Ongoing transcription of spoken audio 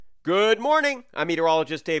Good morning. I'm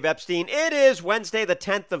meteorologist Dave Epstein. It is Wednesday, the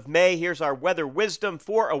 10th of May. Here's our weather wisdom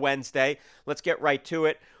for a Wednesday. Let's get right to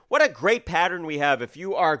it. What a great pattern we have. If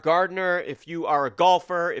you are a gardener, if you are a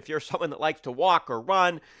golfer, if you're someone that likes to walk or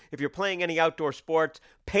run, if you're playing any outdoor sports,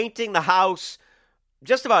 painting the house,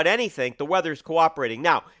 just about anything, the weather's cooperating.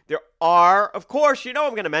 Now, there are, of course, I'm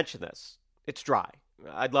going to mention this. It's dry.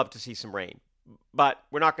 I'd love to see some rain, but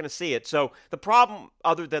we're not going to see it. So the problem,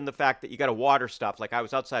 other than the fact that you got to water stuff, like I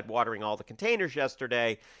was outside watering all the containers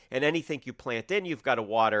yesterday, and anything you plant in, you've got to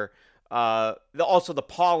water. Also, the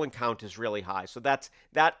pollen count is really high. So that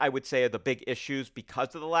I would say are the big issues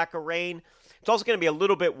because of the lack of rain. It's also going to be a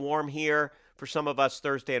little bit warm here for some of us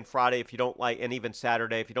Thursday and Friday if you don't like, and even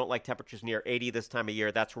Saturday, if you don't like temperatures near 80 this time of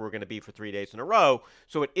year, that's where we're going to be for 3 days in a row.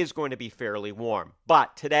 So it is going to be fairly warm.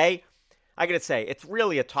 But today, I got to say, it's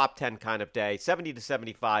really a top 10 kind of day. 70 to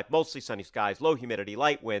 75, mostly sunny skies, low humidity,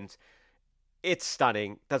 light winds. It's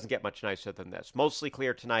stunning. Doesn't get much nicer than this. Mostly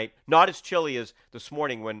clear tonight. Not as chilly as this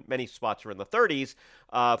morning when many spots are in the 30s.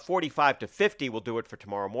 45 to 50 will do it for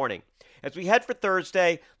tomorrow morning. As we head for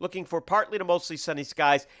Thursday, looking for partly to mostly sunny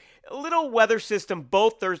skies. A little weather system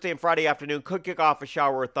both Thursday and Friday afternoon could kick off a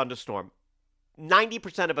shower or thunderstorm.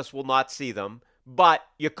 90% of us will not see them, but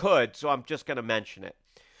you could, so I'm just going to mention it.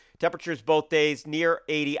 Temperatures both days near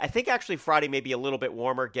 80. I think actually Friday may be a little bit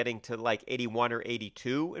warmer, getting to like 81 or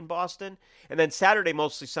 82 in Boston. And then Saturday,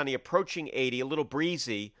 mostly sunny, approaching 80, a little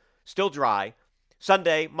breezy, still dry.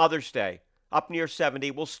 Sunday, Mother's Day, up near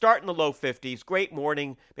 70. We'll start in the low 50s. Great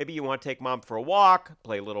morning. Maybe you want to take mom for a walk,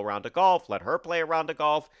 play a little round of golf, let her play a round of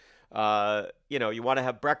golf. You want to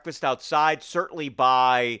have breakfast outside, certainly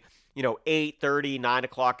by 8:30, 9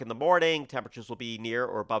 o'clock in the morning. Temperatures will be near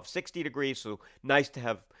or above 60 degrees, so nice to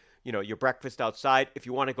have your breakfast outside. If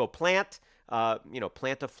you want to go plant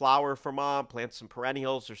a flower for mom, plant some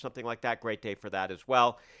perennials or something like that, great day for that as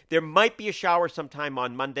well. There might be a shower sometime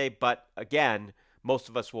on Monday, but again, most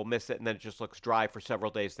of us will miss it, and then it just looks dry for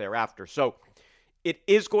several days thereafter. So it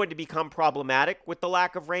is going to become problematic with the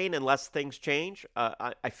lack of rain unless things change.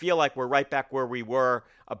 I feel like we're right back where we were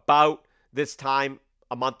about this time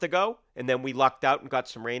a month ago, and then we lucked out and got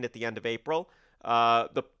some rain at the end of April.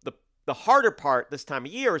 The harder part this time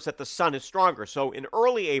of year is that the sun is stronger. So in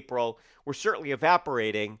early April, we're certainly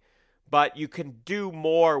evaporating, but you can do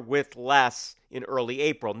more with less in early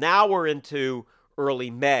April. Now we're into early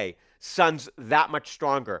May. Sun's that much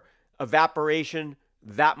stronger. Evaporation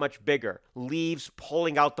that much bigger. Leaves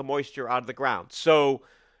pulling out the moisture out of the ground. So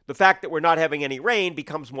the fact that we're not having any rain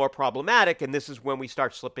becomes more problematic, and this is when we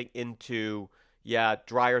start slipping into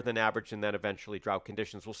drier than average and then eventually drought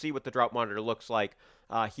conditions. We'll see what the drought monitor looks like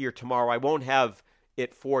here tomorrow. I won't have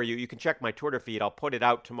it for you. You can check my Twitter feed. I'll put it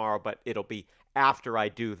out tomorrow, but it'll be after I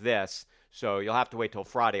do this. So you'll have to wait till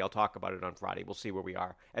Friday. I'll talk about it on Friday. We'll see where we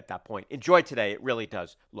are at that point. Enjoy today. It really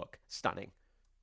does look stunning.